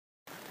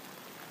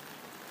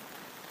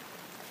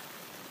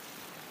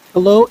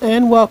Hello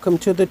and welcome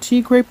to the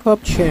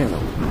TigrePup channel.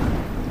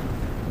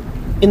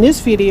 In this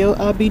video,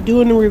 I'll be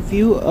doing a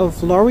review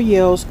of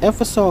Loreal's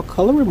EFFASOL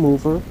color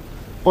remover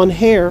on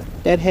hair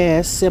that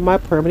has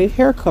semi-permanent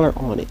hair color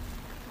on it.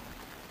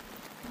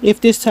 If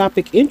this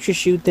topic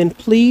interests you, then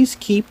please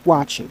keep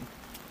watching.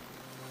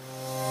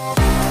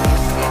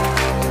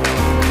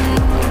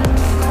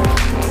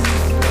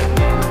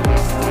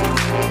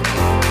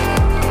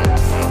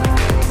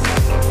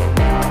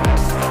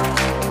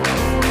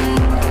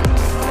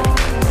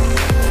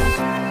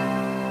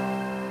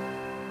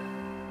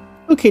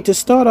 Okay, to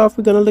start off,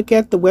 we're going to look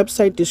at the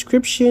website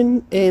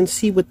description and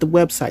see what the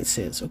website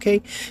says.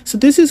 Okay, so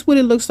this is what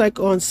it looks like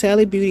on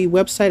Sally Beauty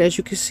website. As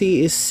you can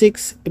see, is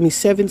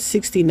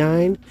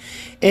 $7.69,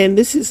 and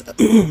this is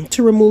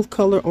to remove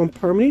color on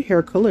permanent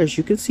hair color, as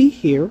you can see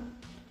here,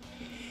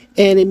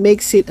 and it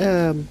makes it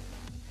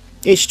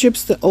it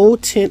strips the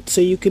old tint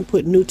so you can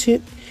put new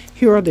tint.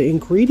 Here are the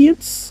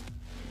ingredients,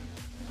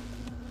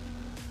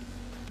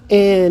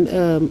 and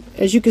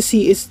as you can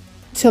see, it's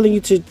telling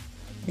you to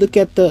look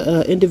at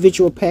the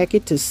individual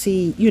packet to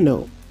see,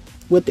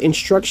 what the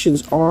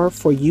instructions are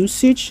for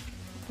usage.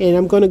 And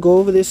I'm going to go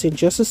over this in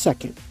just a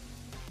second.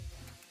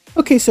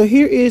 Okay, so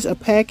here is a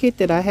packet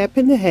that I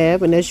happen to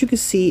have, and as you can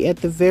see at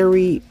the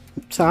very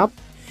top,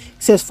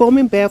 it says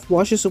foaming bath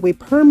washes away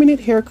permanent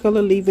hair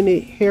color, leaving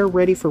it hair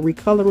ready for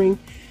recoloring,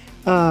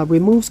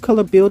 removes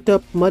color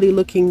buildup, muddy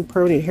looking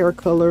permanent hair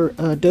color,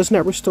 does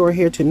not restore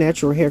hair to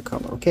natural hair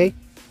color. Okay,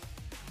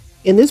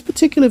 in this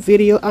particular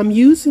video, I'm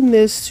using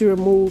this to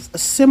remove a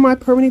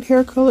semi-permanent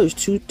hair color. It's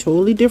two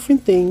totally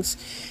different things.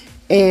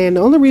 And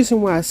the only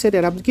reason why I said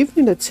that, I'm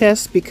giving it a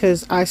test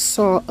because I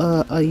saw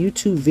a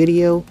YouTube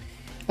video.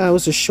 It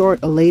was a short.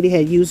 A lady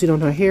had used it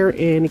on her hair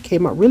and it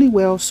came out really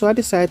well. So I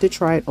decided to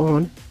try it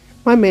on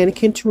my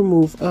mannequin to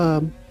remove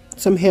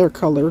some hair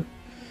color,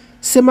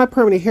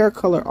 semi-permanent hair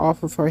color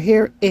off of her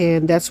hair.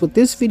 And that's what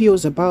this video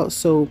is about.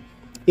 So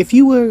if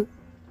you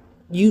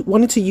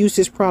wanted to use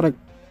this product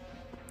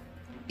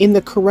in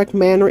the correct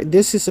manner,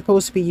 this is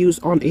supposed to be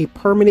used on a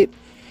permanent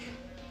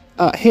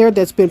hair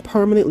that's been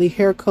permanently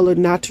hair colored,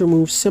 not to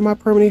remove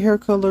semi-permanent hair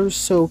colors.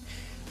 So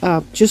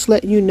just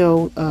letting you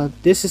know,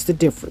 this is the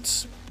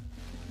difference.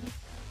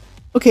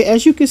 Okay,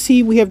 as you can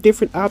see, we have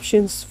different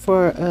options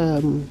for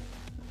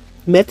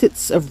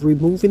methods of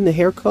removing the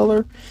hair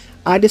color.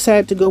 I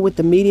decided to go with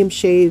the medium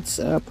shades,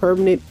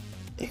 permanent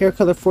hair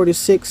color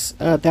 46.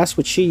 That's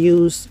what she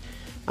used.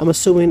 I'm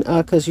assuming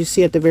because you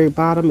see at the very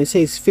bottom it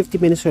says 50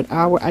 minutes or an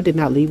hour. I did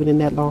not leave it in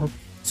that long.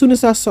 As soon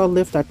as I saw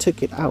lift, I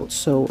took it out.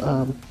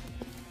 So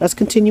let's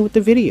continue with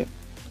the video.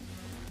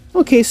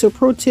 Okay, so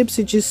pro tips,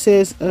 it just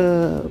says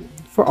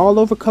for all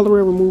over color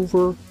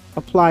remover,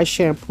 apply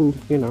shampoo.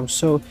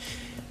 So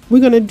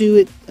we're gonna do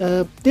it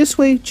this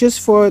way just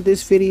for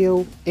this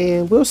video,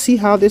 and we'll see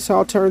how this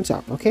all turns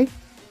out.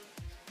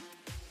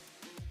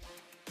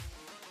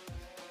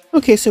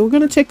 Okay, so we're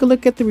gonna take a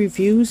look at the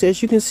reviews.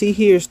 As you can see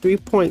here, is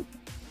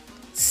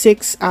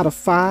 3.6 out of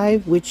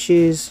 5, which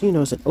is,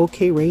 it's an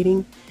okay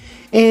rating.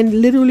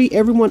 And literally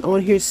everyone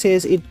on here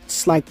says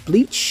it's like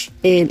bleach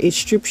and it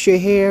strips your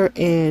hair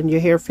and your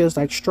hair feels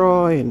like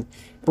straw and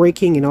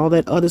breaking and all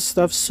that other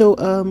stuff.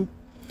 So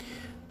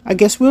I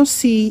guess we'll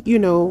see,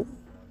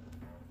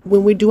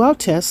 when we do our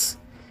tests,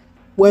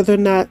 whether or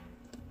not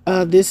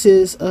this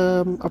is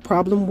a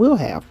problem we'll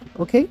have.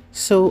 Okay,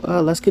 so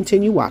let's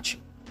continue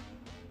watching.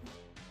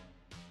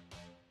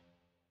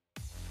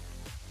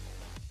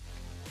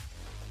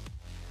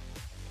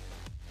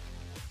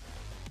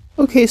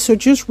 Okay, so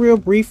just real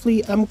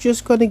briefly, I'm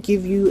just going to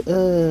give you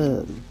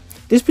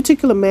this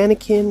particular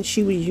mannequin.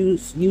 She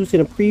was used in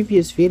a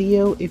previous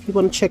video. If you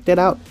want to check that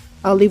out,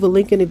 I'll leave a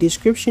link in the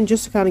description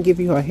just to kind of give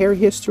you her hair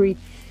history.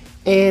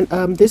 And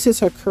this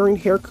is her current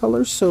hair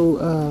color,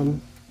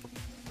 so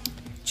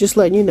just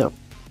letting you know.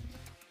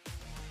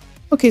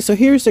 Okay, so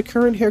here's the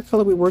current hair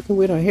color we're working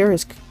with. Her hair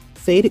has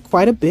faded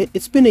quite a bit.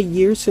 It's been a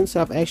year since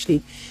I've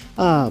actually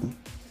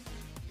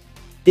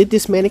did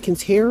this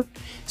mannequin's hair,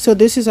 so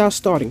this is our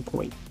starting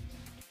point.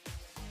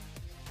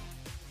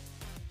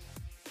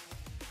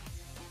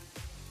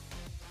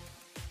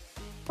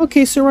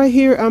 Okay, so right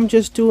here I'm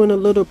just doing a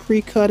little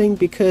pre-cutting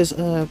because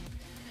I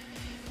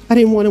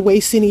didn't want to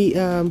waste any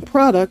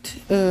product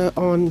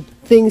on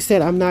things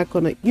that I'm not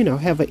gonna,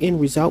 have an end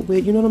result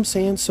with. You know what I'm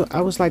saying? So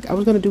I was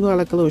gonna do her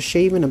like a little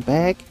shave in the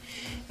back,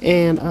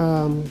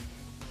 and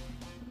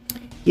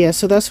yeah,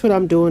 so that's what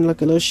I'm doing,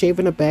 like a little shave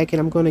in the back,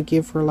 and I'm gonna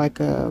give her like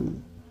a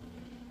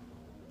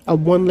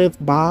one length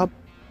bob.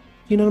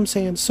 You know what I'm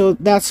saying? So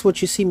that's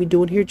what you see me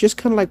doing here, just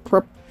kind of like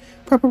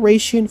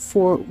preparation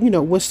for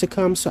what's to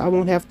come, so I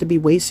won't have to be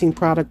wasting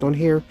product on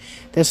hair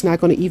that's not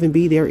going to even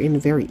be there in the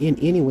very end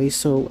anyway.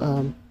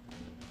 So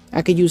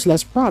I could use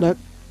less product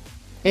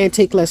and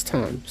take less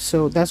time.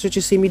 So that's what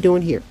you see me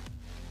doing here.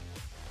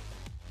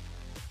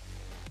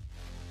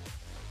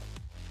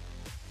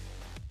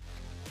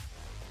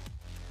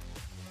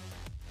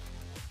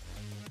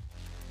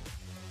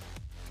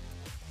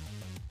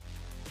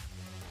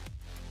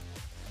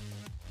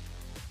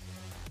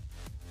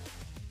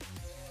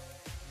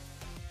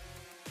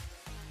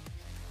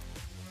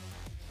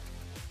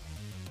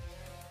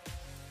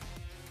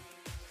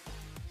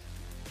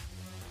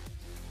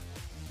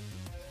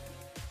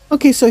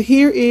 Okay, so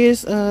here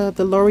is the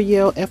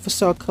L'Oreal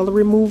EFFASOL color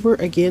remover.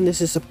 Again, this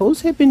is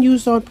supposed to have been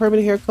used on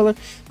permanent hair color,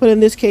 but in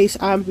this case,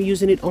 I'm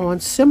using it on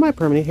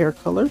semi-permanent hair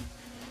color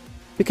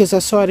because I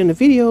saw it in the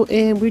video,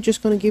 and we're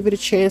just going to give it a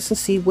chance and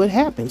see what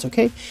happens.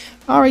 Okay,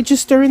 all right,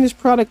 just stirring this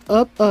product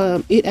up.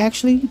 It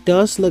actually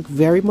does look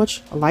very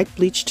much like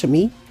bleach to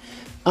me.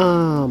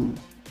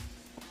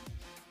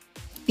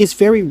 It's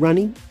very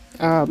runny.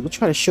 I'll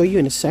try to show you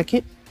in a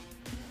second.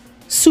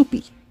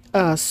 Soupy.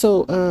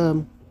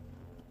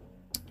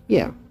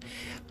 Yeah,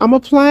 I'm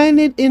applying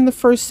it in the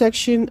first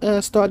section,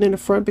 starting in the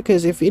front,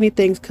 because if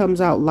anything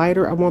comes out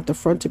lighter, I want the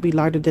front to be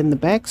lighter than the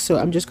back. So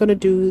I'm just going to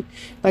do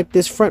like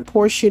this front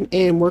portion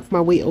and work my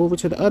way over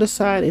to the other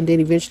side, and then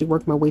eventually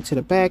work my way to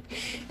the back.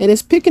 And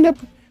it's picking up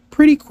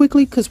pretty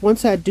quickly, because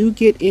once I do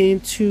get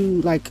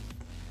into like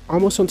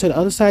almost onto the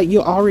other side,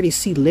 you'll already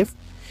see lift.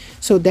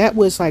 So that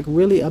was like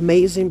really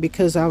amazing,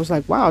 because I was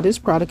like, wow, this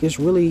product is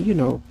really,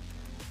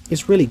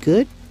 it's really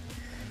good.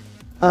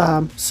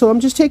 So I'm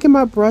just taking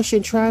my brush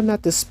and trying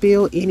not to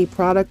spill any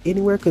product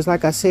anywhere, because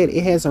like I said,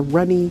 it has a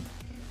runny,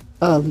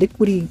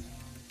 liquidy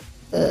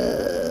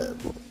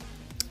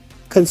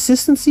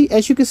consistency.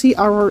 As you can see,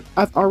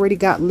 I've already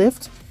got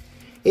lift.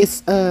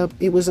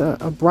 It was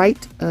a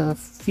bright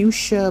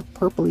fuchsia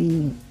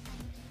purpley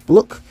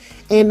look,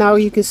 and now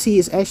you can see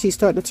it's actually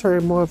starting to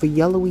turn more of a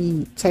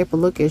yellowy type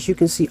of look, as you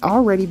can see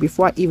already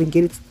before I even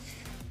get it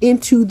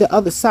into the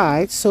other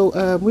side.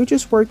 So we're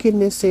just working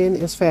this in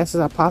as fast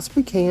as I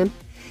possibly can,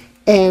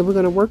 and we're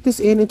going to work this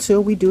in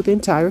until we do the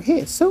entire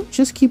head. So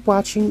just keep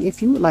watching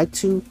if you would like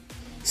to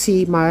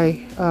see my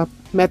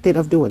method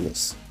of doing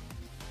this.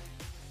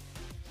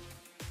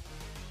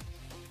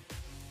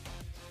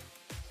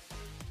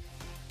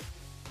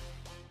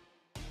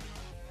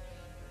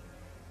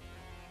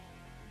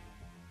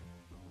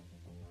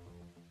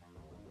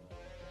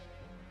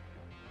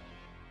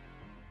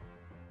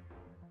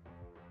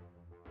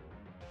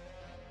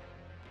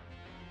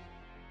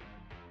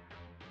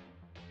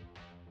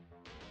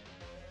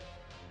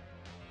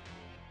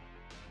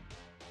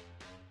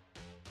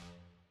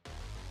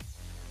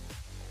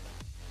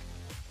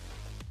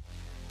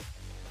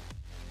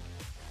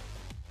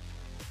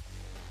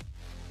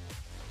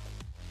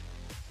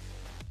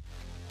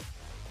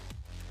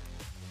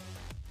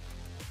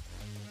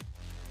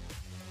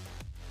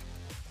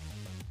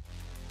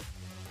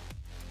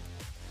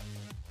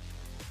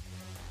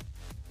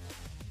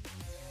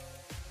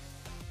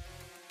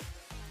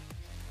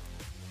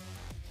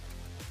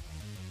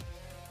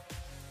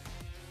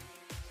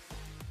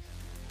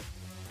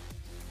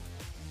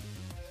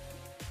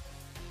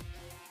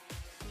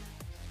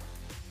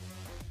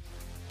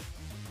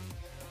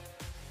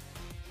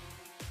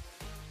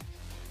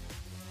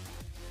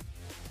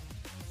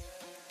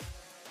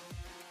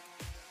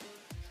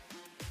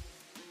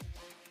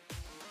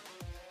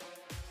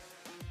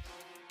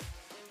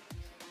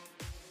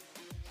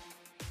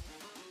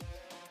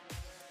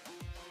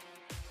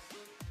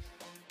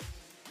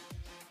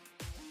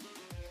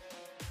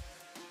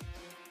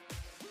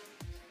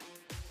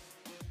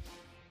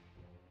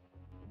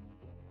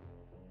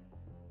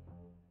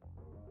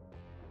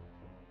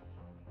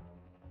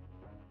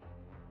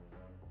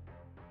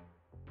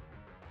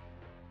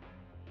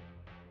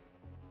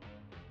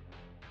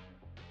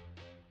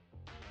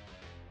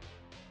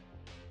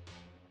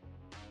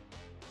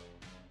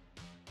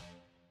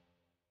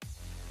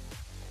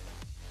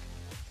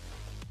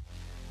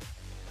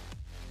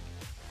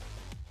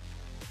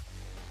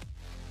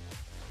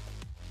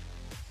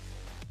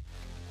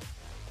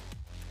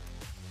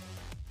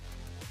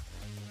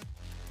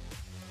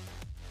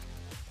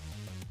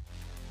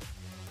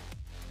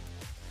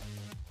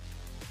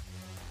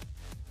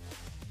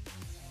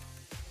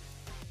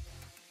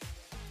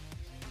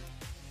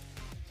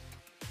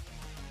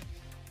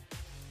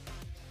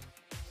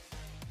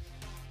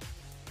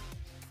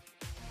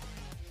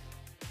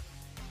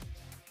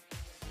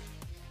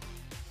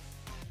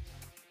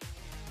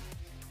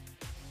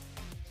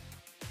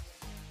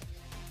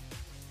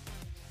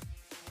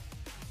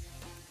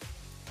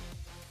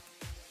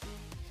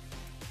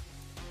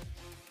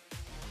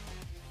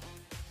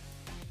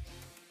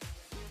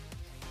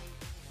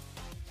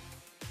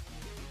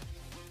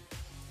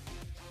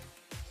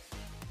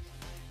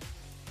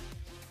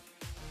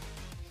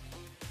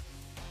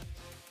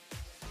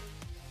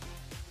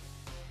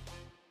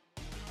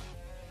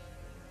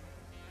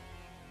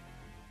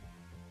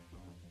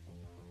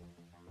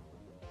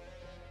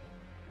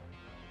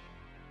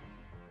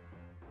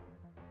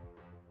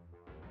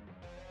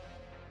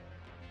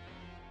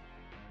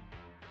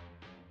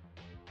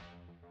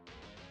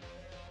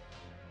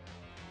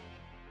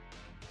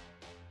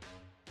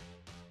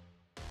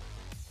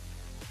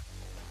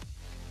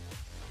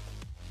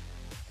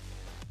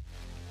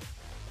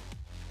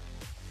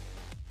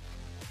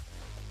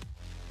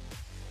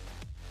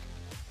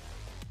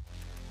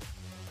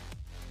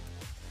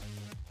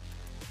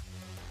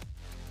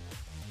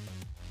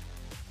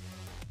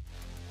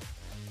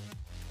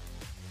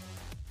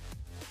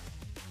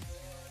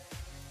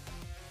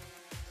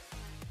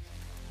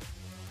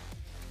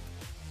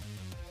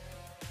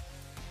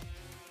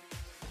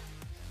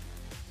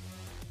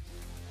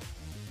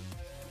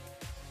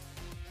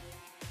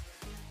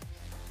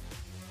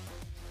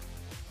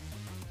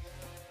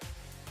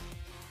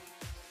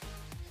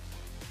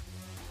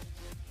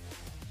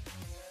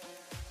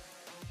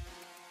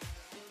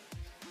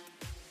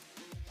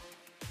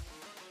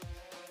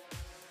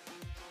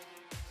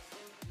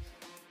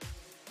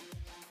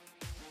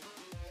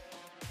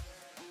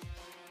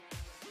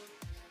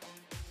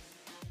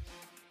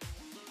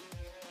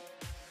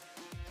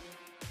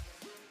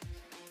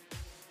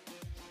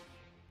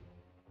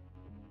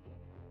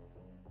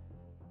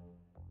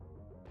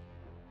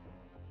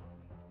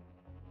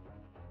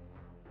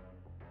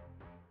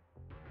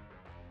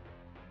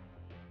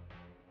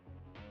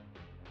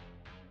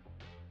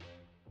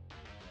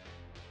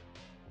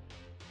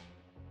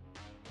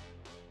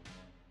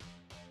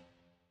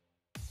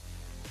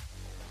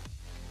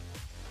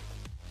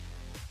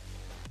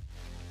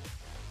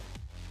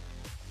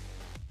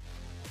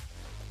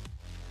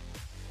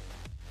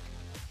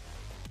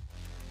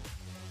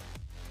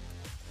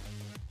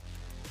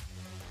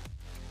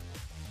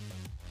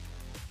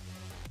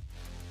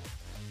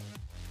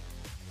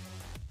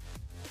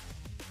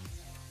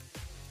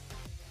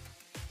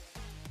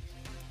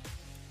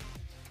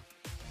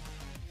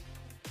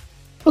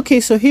 Okay,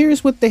 so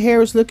here's what the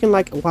hair is looking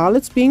like while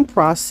it's being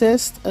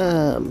processed.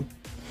 The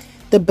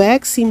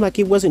back seemed like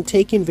it wasn't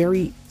taken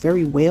very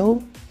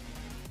well.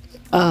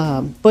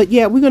 But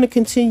yeah, we're going to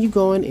continue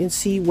going and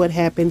see what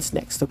happens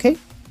next, okay?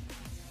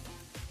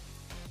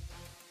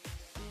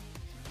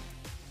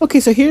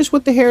 Okay, so here's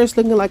what the hair is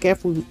looking like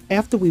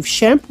after we've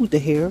shampooed the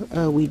hair.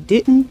 We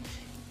didn't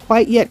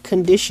quite yet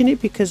condition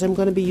it because I'm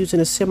going to be using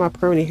a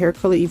semi-permanent hair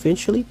color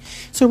eventually.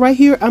 So right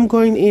here, I'm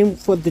going in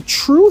for the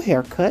true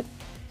haircut.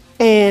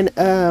 And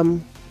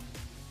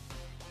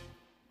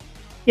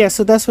yeah,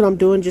 so that's what I'm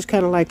doing, just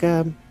kind of like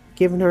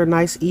giving her a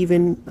nice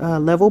even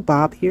level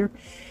bob here.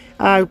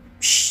 I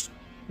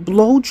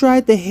blow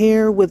dried the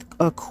hair with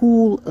a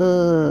cool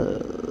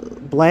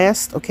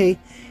blast, okay?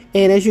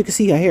 And as you can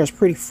see, her hair is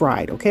pretty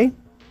fried, okay?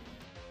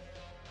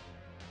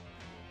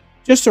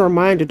 Just a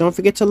reminder, don't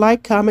forget to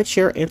like, comment,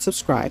 share, and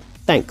subscribe.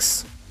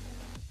 Thanks.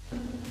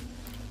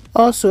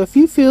 Also, if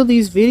you feel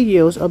these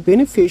videos are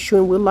beneficial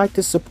and would like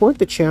to support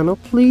the channel,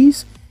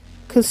 please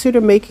consider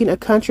making a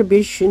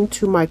contribution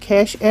to my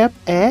Cash App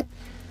at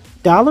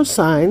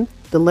 $,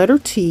 the letter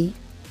T,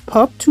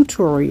 Pup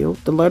Tutorial,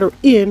 the letter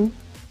N,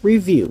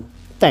 Review.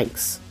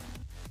 Thanks.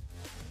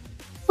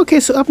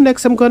 Okay, so up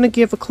next, I'm going to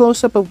give a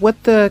close-up of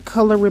what the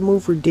color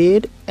remover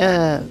did.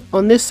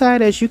 On this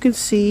side, as you can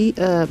see,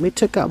 it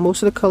took out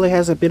most of the color. It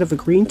has a bit of a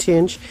green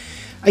tinge.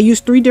 I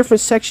used 3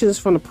 different sections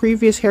from the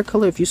previous hair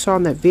color, if you saw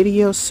in that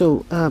video.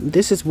 So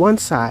this is one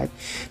side.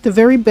 The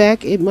very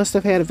back, it must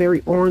have had a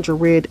very orange or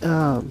red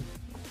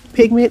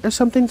pigment or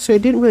something, so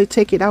it didn't really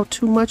take it out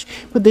too much.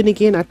 But then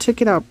again, I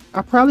took it out.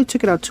 I probably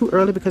took it out too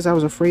early because I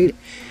was afraid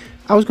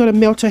I was going to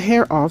melt her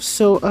hair off.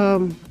 So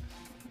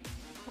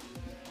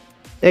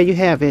there you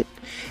have it.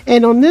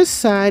 And on this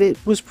side, it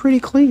was pretty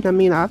clean. I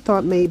mean, I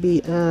thought maybe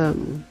it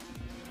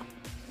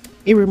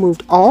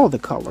removed all the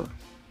color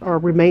or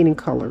remaining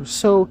color.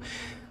 So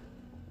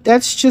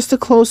that's just a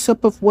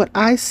close-up of what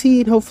I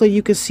see, and hopefully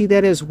you can see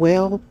that as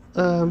well.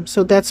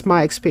 So that's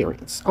my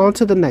experience. On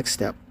to the next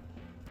step.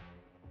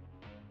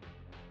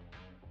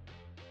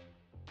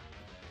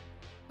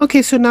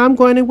 Okay, so now I'm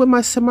going in with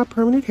my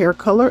semi-permanent hair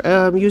color.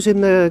 Using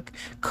the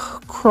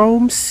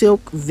Chrome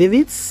Silk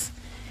Vivids.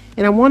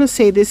 And I want to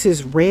say this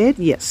is red.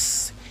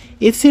 Yes,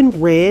 it's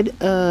in red.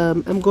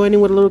 I'm going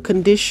in with a little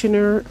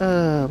conditioner,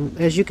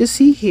 as you can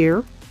see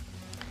here,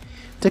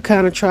 to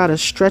kind of try to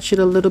stretch it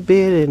a little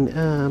bit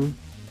and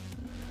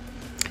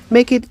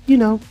make it, you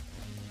know,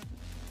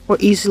 more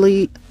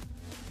easily,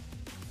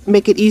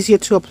 make it easier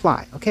to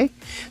apply. Okay,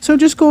 so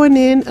just going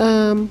in,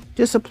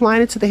 just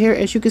applying it to the hair.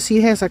 As you can see,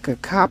 it has like a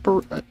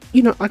copper,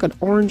 you know, like an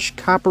orange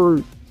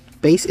copper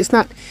base. It's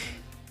not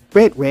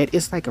red,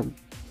 it's like a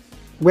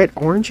red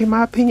orange in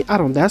my opinion. I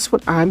don't know, that's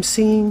what I'm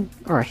seeing,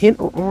 or a hint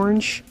of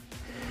orange.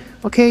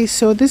 Okay,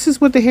 so this is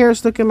what the hair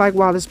is looking like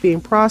while it's being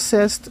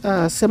processed.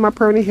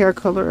 Semi-permanent hair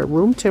color at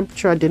room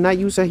temperature. I did not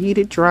use a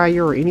heated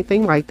dryer or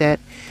anything like that,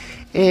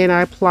 and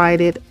I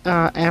applied it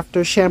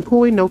after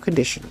shampooing, no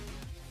conditioner.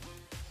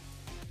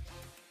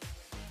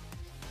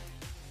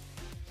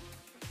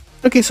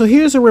 Okay, so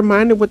here's a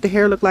reminder what the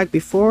hair looked like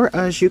before.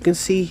 As you can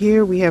see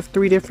here, we have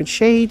 3 different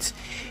shades,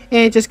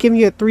 and just giving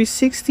you a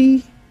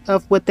 360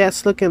 of what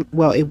that's looking,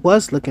 well, it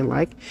was looking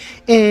like.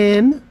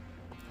 And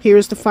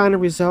here's the final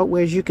result,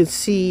 where as you can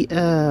see,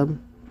 the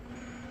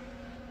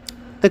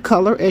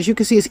color, as you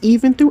can see, is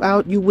even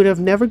throughout. You would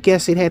have never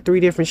guessed it had 3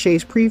 different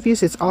shades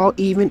previous. It's all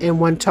even in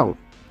one tone.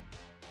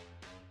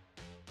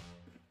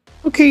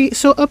 Okay,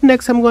 so up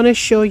next, I'm going to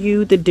show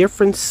you the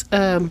difference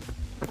of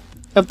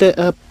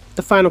the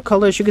final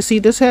color. As you can see,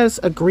 this has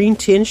a green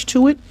tinge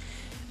to it.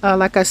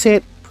 Like I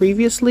said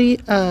previously,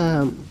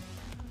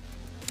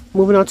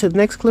 moving on to the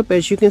next clip,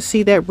 as you can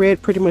see, that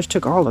red pretty much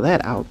took all of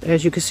that out.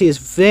 As you can see, it's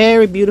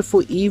very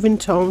beautiful, even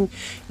tone.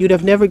 You'd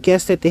have never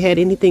guessed that they had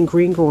anything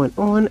green going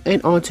on.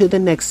 And on to the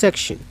next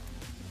section.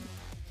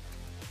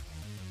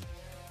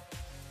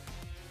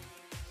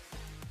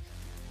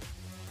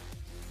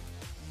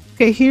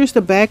 Okay, here's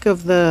the back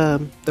of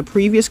the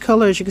previous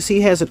color. As you can see,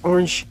 it has an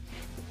orangey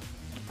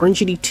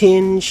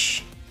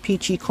tinge,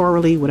 peachy,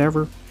 corally,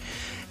 whatever.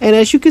 And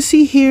as you can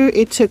see here,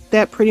 it took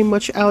that pretty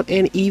much out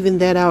and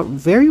evened that out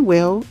very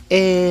well.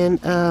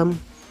 And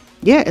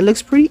yeah, it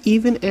looks pretty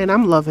even, and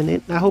I'm loving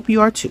it. I hope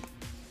you are too.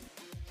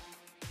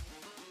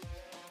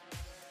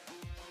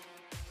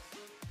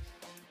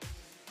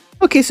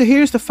 Okay, so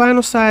here's the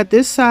final side.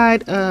 This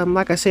side,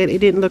 like I said, it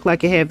didn't look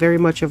like it had very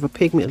much of a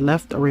pigment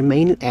left or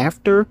remaining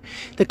after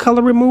the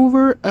color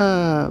remover.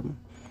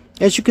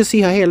 As you can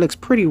see, her hair looks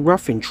pretty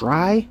rough and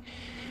dry.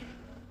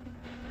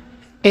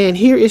 And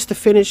here is the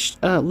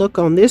finished look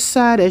on this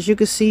side. As you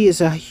can see, it's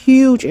a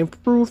huge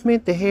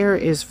improvement. The hair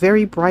is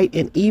very bright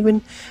and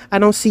even. I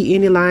don't see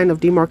any line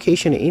of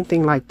demarcation or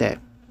anything like that.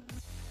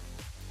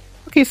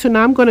 Okay, so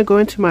now I'm going to go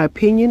into my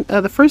opinion.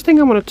 The first thing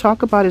I want to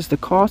talk about is the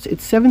cost.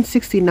 It's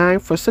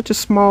 $7.69 for such a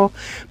small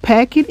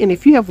packet. And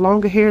if you have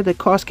longer hair, the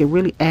cost can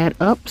really add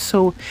up.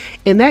 So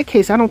in that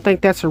case, I don't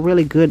think that's a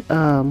really good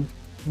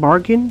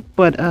bargain.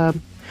 But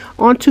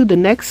on to the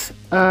next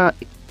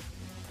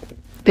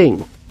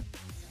thing.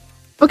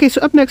 Okay,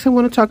 so up next I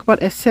want to talk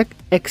about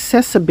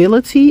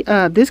accessibility.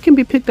 This can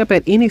be picked up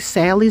at any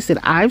Sally's that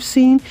I've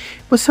seen,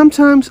 but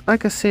sometimes,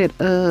 like I said,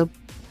 well,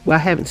 I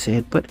haven't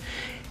said, but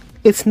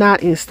it's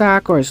not in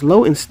stock or it's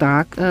low in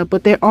stock.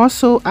 But they're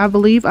also, I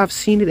believe I've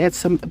seen it at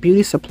some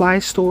beauty supply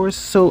stores.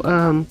 So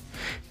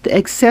the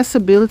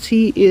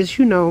accessibility is,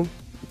 you know,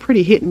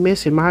 pretty hit and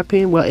miss in my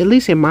opinion. Well, at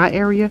least in my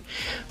area.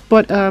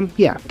 But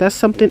yeah, that's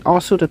something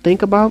also to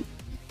think about.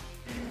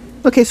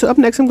 Okay, so up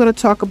next I'm going to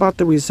talk about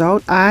the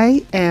result.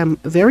 I am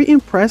very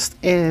impressed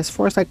as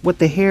far as like what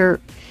the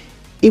hair,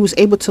 it was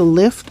able to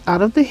lift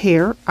out of the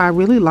hair. I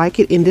really like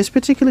it in this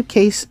particular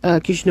case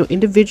because, you know,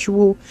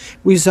 individual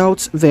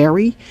results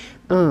vary.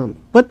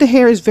 But the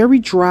hair is very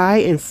dry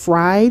and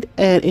fried,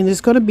 and it's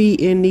going to be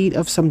in need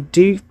of some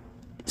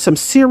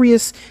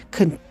serious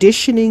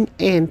conditioning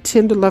and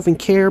tender loving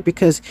care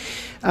because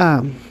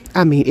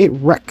I mean, it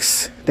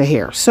wrecks the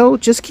hair. So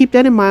just keep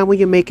that in mind when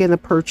you're making a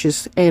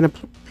purchase and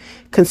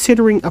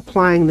considering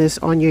applying this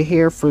on your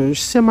hair for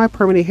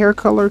semi-permanent hair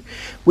color,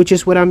 which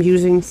is what I'm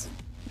using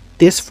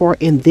this for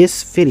in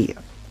this video.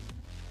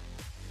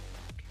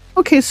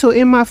 Okay, so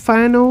in my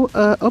final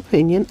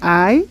opinion,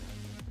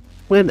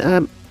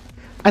 when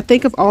I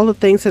think of all the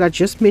things that I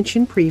just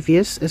mentioned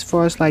previous, as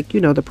far as like, you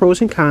know, the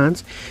pros and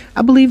cons,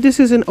 I believe this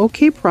is an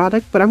okay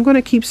product, but I'm going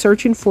to keep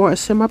searching for a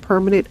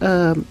semi-permanent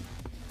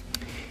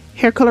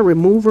hair color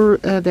remover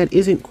that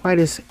isn't quite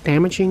as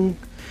damaging.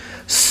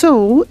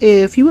 So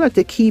if you would like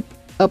to keep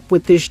up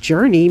with this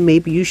journey,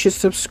 maybe you should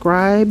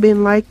subscribe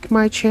and like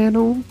my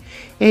channel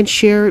and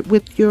share it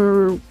with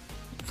your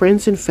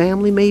friends and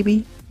family,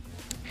 maybe.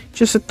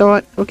 Just a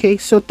thought. Okay,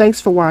 so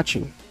thanks for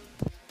watching.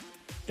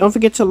 Don't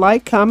forget to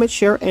like, comment,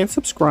 share, and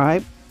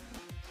subscribe.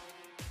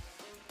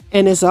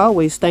 And as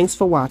always, thanks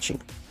for watching.